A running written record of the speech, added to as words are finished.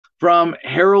from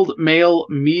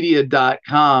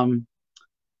heraldmailmedia.com,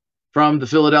 from the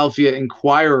Philadelphia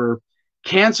Inquirer.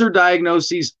 Cancer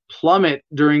diagnoses plummet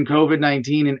during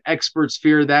COVID-19, and experts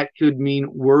fear that could mean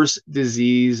worse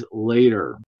disease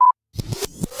later.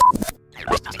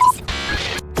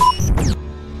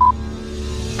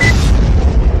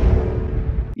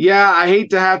 Yeah, I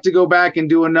hate to have to go back and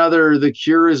do another "the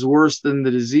cure is worse than the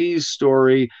disease"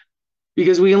 story,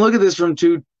 because we can look at this from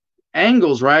two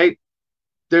angles, right?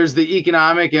 There's the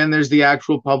economic and there's the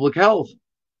actual public health.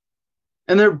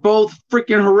 And they're both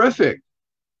freaking horrific.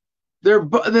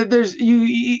 There's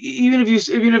even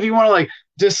if you want to like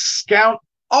discount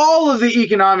all of the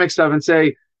economic stuff and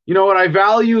say, you know what, I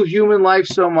value human life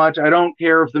so much, I don't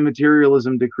care if the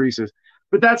materialism decreases.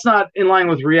 But that's not in line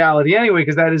with reality anyway,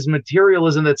 because that is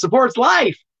materialism that supports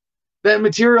life. That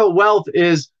material wealth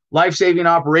is life-saving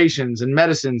operations and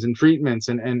medicines and treatments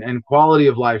and quality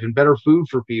of life and better food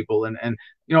for people and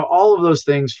you know, all of those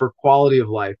things for quality of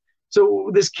life.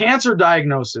 So this cancer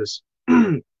diagnosis,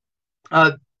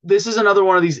 this is another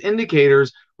one of these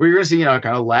indicators where you're going to see, you know, a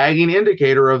kind of lagging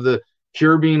indicator of the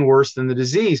cure being worse than the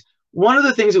disease. One of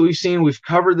the things that we've seen, we've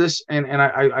covered this, and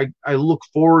I look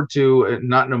forward to,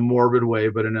 not in a morbid way,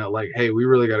 but in a like, hey, we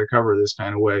really got to cover this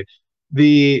kind of way,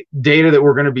 the data that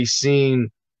we're going to be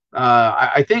seeing.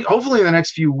 I think hopefully in the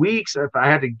next few weeks, if I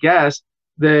had to guess,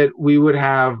 that we would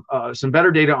have some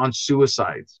better data on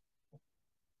suicides.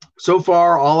 So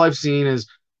far, all I've seen is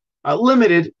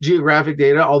limited geographic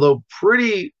data, although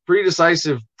pretty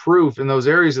decisive proof in those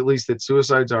areas, at least, that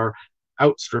suicides are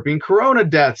outstripping corona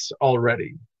deaths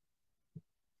already.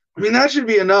 I mean, that should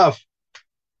be enough.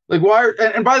 Like, why?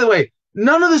 And by the way,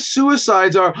 none of the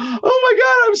suicides are, oh my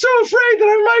God, I'm so afraid that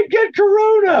I might get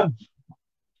corona.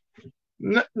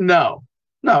 No,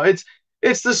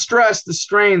 it's the stress, the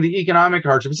strain, the economic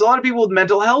hardship. It's a lot of people with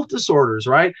mental health disorders,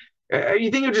 right? You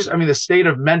think of just, I mean, the state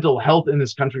of mental health in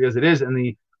this country as it is, and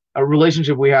the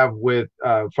relationship we have with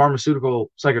pharmaceutical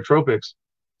psychotropics. Is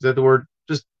that the word?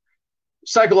 Just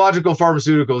psychological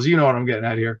pharmaceuticals. You know what I'm getting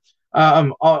at here.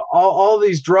 All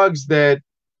these drugs that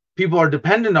people are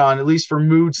dependent on, at least for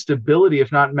mood stability,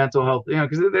 if not mental health, you know,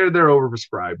 because they're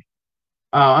overprescribed.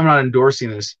 I'm not endorsing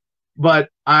this, but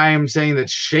I'm saying that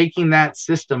shaking that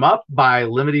system up by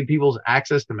limiting people's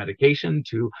access to medication,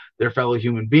 to their fellow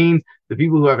human beings, the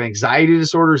people who have anxiety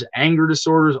disorders, anger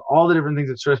disorders, all the different things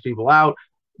that stress people out,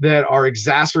 that are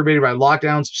exacerbated by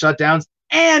lockdowns, shutdowns,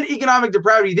 and economic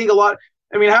depravity. You think a lot,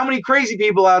 I mean, how many crazy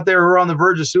people out there who are on the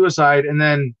verge of suicide and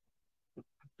then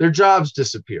their jobs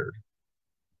disappeared?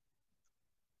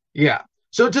 Yeah.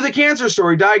 So to the cancer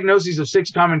story, diagnoses of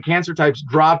 6 common cancer types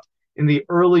dropped in the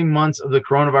early months of the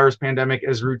coronavirus pandemic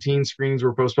as routine screenings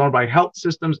were postponed by health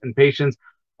systems, and patients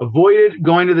avoided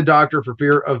going to the doctor for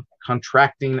fear of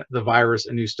contracting the virus,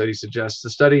 a new study suggests. The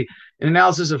study, an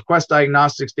analysis of Quest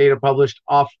Diagnostics data published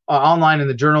online in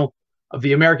the Journal of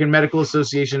the American Medical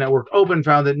Association Network Open,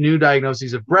 found that new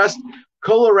diagnoses of breast,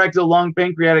 colorectal, lung,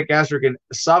 pancreatic, gastric, and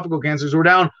esophageal cancers were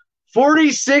down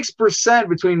 46%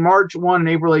 between March 1 and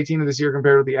April 18 of this year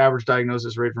compared with the average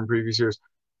diagnosis rate from previous years.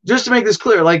 Just to make this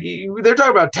clear, like, they're talking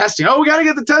about testing. Oh, we got to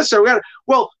get the test.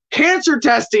 Well, cancer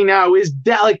testing now is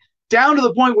down to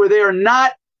the point where they are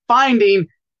not finding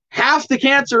half the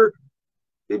cancer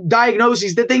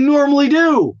diagnoses that they normally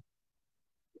do.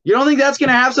 You don't think that's going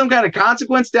to have some kind of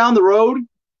consequence down the road?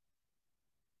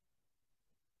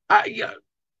 I'm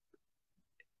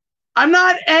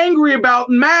not angry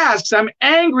about masks. I'm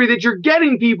angry that you're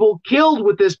getting people killed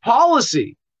with this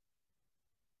policy.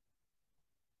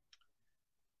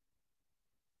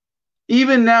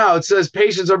 Even now, it says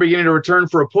patients are beginning to return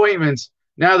for appointments.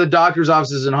 Now the doctor's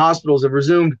offices and hospitals have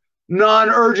resumed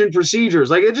non-urgent procedures.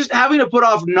 Like, just having to put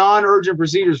off non-urgent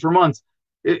procedures for months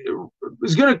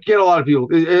is going to get a lot of people.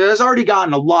 It has already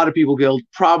gotten a lot of people killed,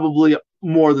 probably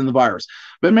more than the virus.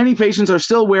 But many patients are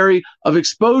still wary of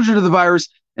exposure to the virus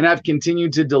and have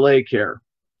continued to delay care.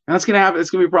 And that's going to happen.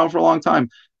 It's going to be a problem for a long time.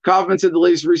 Kaufman said the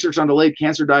latest research on delayed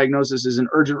cancer diagnosis is an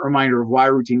urgent reminder of why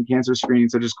routine cancer screening,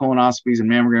 such as colonoscopies and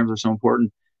mammograms, are so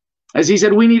important. As he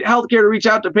said, we need healthcare to reach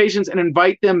out to patients and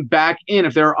invite them back in.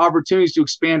 If there are opportunities to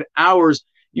expand hours,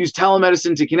 use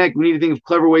telemedicine to connect, we need to think of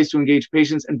clever ways to engage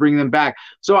patients and bring them back.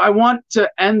 So I want to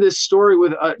end this story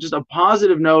with just a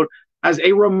positive note as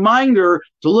a reminder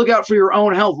to look out for your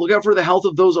own health. Look out for the health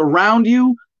of those around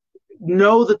you.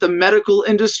 Know that the medical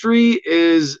industry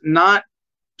is not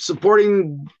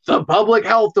supporting the public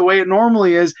health the way it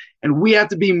normally is, and we have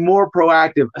to be more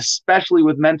proactive, especially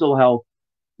with mental health,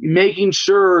 making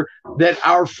sure that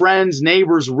our friends,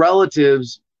 neighbors,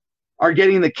 relatives are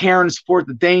getting the care and support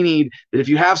that they need, that if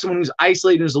you have someone who's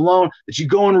isolated and is alone, that you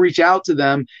go and reach out to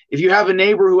them. If you have a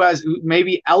neighbor who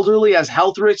maybe elderly, has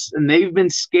health risks, and they've been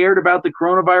scared about the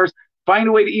coronavirus, find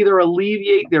a way to either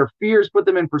alleviate their fears, put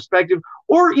them in perspective,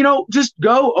 or, just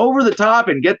go over the top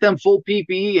and get them full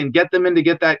PPE and get them in to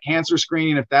get that cancer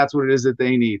screening if that's what it is that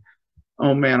they need.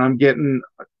 Oh man,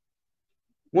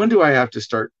 when do I have to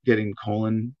start getting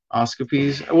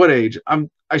colonoscopies? At what age?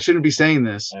 I shouldn't be saying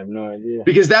this. I have no idea.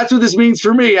 Because that's what this means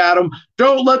for me, Adam.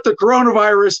 Don't let the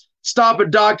coronavirus stop a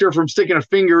doctor from sticking a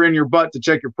finger in your butt to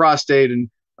check your prostate and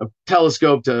a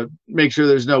telescope to make sure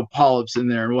there's no polyps in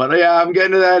there and what. Yeah, I'm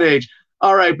getting to that age.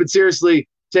 All right, but seriously,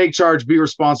 take charge, be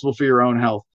responsible for your own health.